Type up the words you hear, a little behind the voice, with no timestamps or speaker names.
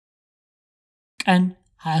ቀን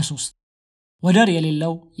 23 ወደር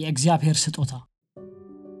የሌለው የእግዚአብሔር ስጦታ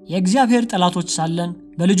የእግዚአብሔር ጠላቶች ሳለን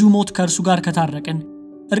በልጁ ሞት ከእርሱ ጋር ከታረቅን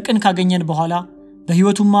እርቅን ካገኘን በኋላ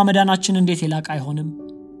በሕይወቱማ መዳናችን እንዴት የላቀ አይሆንም?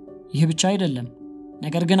 ይህ ብቻ አይደለም፣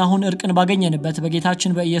 ነገር ግን አሁን እርቅን ባገኘንበት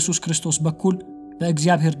በጌታችን በኢየሱስ ክርስቶስ በኩል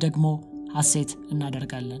በእግዚአብሔር ደግሞ ሐሴት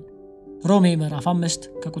እናደርጋለን። ሮሜ ምዕራፍ 5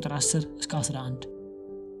 ከቁጥር 10 እስከ 11።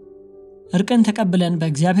 እርቅን ተቀብለን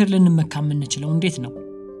በእግዚአብሔር ልንመካ የምንችለው እንዴት ነው?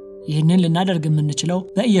 ይህንን ልናደርግ የምንችለው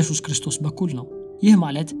በኢየሱስ ክርስቶስ በኩል ነው። ይህ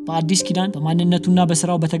ማለት በአዲስ ኪዳን በማንነቱና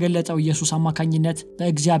በሥራው በተገለጠው ኢየሱስ አማካኝነት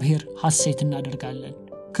በእግዚአብሔር ሐሴት እናደርጋለን።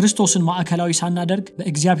 ክርስቶስን ማዕከላዊ ሳናደርግ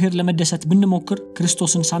በእግዚአብሔር ለመደሰት ብንሞክር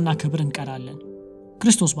ክርስቶስን ሳናከብር እንቀራለን።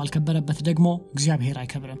 ክርስቶስ ባልከበረበት ደግሞ እግዚአብሔር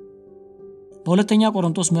አይከብርም። በሁለተኛ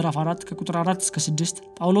ቆሮንቶስ ምዕራፍ 4 ከቁጥር 4 እስከ 6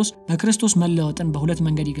 ጳውሎስ በክርስቶስ መለወጥን በሁለት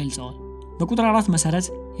መንገድ ይገልጸዋል። በቁጥር 4 መሰረት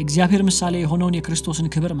የእግዚአብሔር ምሳሌ የሆነውን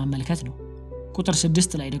የክርስቶስን ክብር መመልከት ነው። ቁጥር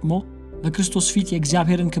 6 ላይ ደግሞ በክርስቶስ ፊት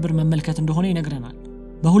የእግዚአብሔርን ክብር መመልከት እንደሆነ ይነግረናል።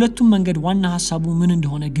 በሁለቱም መንገድ ዋና ሐሳቡ ምን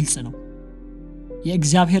እንደሆነ ግልጽ ነው።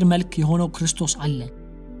 የእግዚአብሔር መልክ የሆነው ክርስቶስ አለ።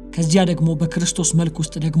 ከዚያ ደግሞ በክርስቶስ መልክ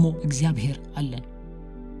ውስጥ ደግሞ እግዚአብሔር አለ።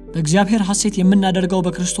 በእግዚአብሔር ሐሴት የምናደርገው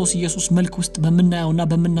በክርስቶስ ኢየሱስ መልክ ውስጥ በምናየውና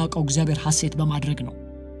በምናውቀው እግዚአብሔር ሐሴት በማድረግ ነው።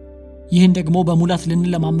 ይህን ደግሞ በሙላት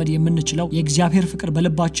ልንለማመድ የምንችለው የእግዚአብሔር ፍቅር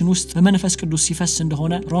በልባችን ውስጥ በመንፈስ ቅዱስ ሲፈስ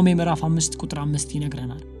እንደሆነ ሮሜ ምዕራፍ 5 ቁጥር 5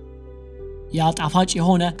 ይነግረናል። ያ ጣፋጭ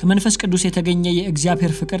የሆነ ከመንፈስ ቅዱስ የተገኘ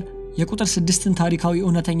የእግዚአብሔር ፍቅር የቁጥር 6ን ታሪካዊ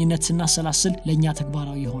እውነተኝነት ስናሰላስል ለእኛ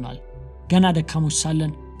ተግባራዊ ይሆናል። ገና ደካሞች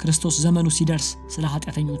ሳለን ክርስቶስ ዘመኑ ሲደርስ ስለ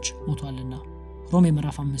ኃጢአተኞች ሞቷልና ሮሜ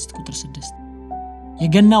ምዕራፍ 5 ቁጥር 6።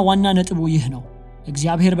 የገና ዋና ነጥቡ ይህ ነው።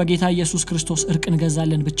 እግዚአብሔር በጌታ ኢየሱስ ክርስቶስ እርቅን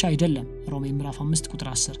ገዛለን ብቻ አይደለም ሮሜ ምዕራፍ 5 ቁጥር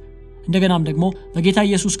 10። እንደገናም ደግሞ በጌታ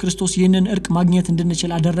ኢየሱስ ክርስቶስ ይህንን እርቅ ማግኘት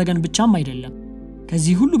እንድንችል አደረገን ብቻም አይደለም።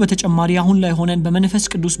 ከዚህ ሁሉ በተጨማሪ አሁን ላይ ሆነን በመንፈስ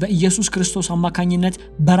ቅዱስ በኢየሱስ ክርስቶስ አማካኝነት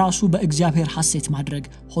በራሱ በእግዚአብሔር ሐሴት ማድረግ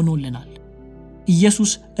ሆኖልናል።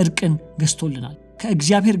 ኢየሱስ እርቅን ገዝቶልናል።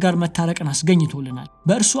 ከእግዚአብሔር ጋር መታረቅን አስገኝቶልናል።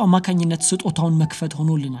 በእርሱ አማካኝነት ስጦታውን መክፈት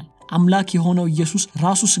ሆኖልናል። አምላክ የሆነው ኢየሱስ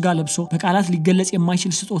ራሱ ሥጋ ለብሶ በቃላት ሊገለጽ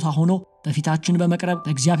የማይችል ስጦታ ሆኖ በፊታችን በመቅረብ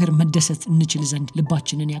በእግዚአብሔር መደሰት እንችል ዘንድ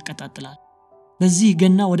ልባችንን ያቀጣጥላል። በዚህ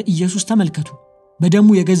ገና ወደ ኢየሱስ ተመልከቱ። በደሙ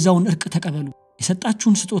የገዛውን እርቅ ተቀበሉ።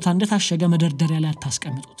 የሰጣችሁን ስጦታ እንደታሸገ መደርደሪያ ላይ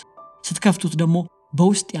አታስቀምጡት። ስትከፍቱት ደግሞ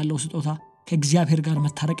በውስጥ ያለው ስጦታ ከእግዚአብሔር ጋር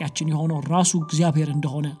መታረቂያችን የሆነው ራሱ እግዚአብሔር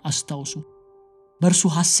እንደሆነ አስታውሱ። በእርሱ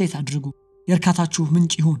ሐሴት አድርጉ። የእርካታችሁ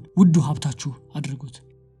ምንጭ ይሁን። ውዱ ሀብታችሁ አድርጉት።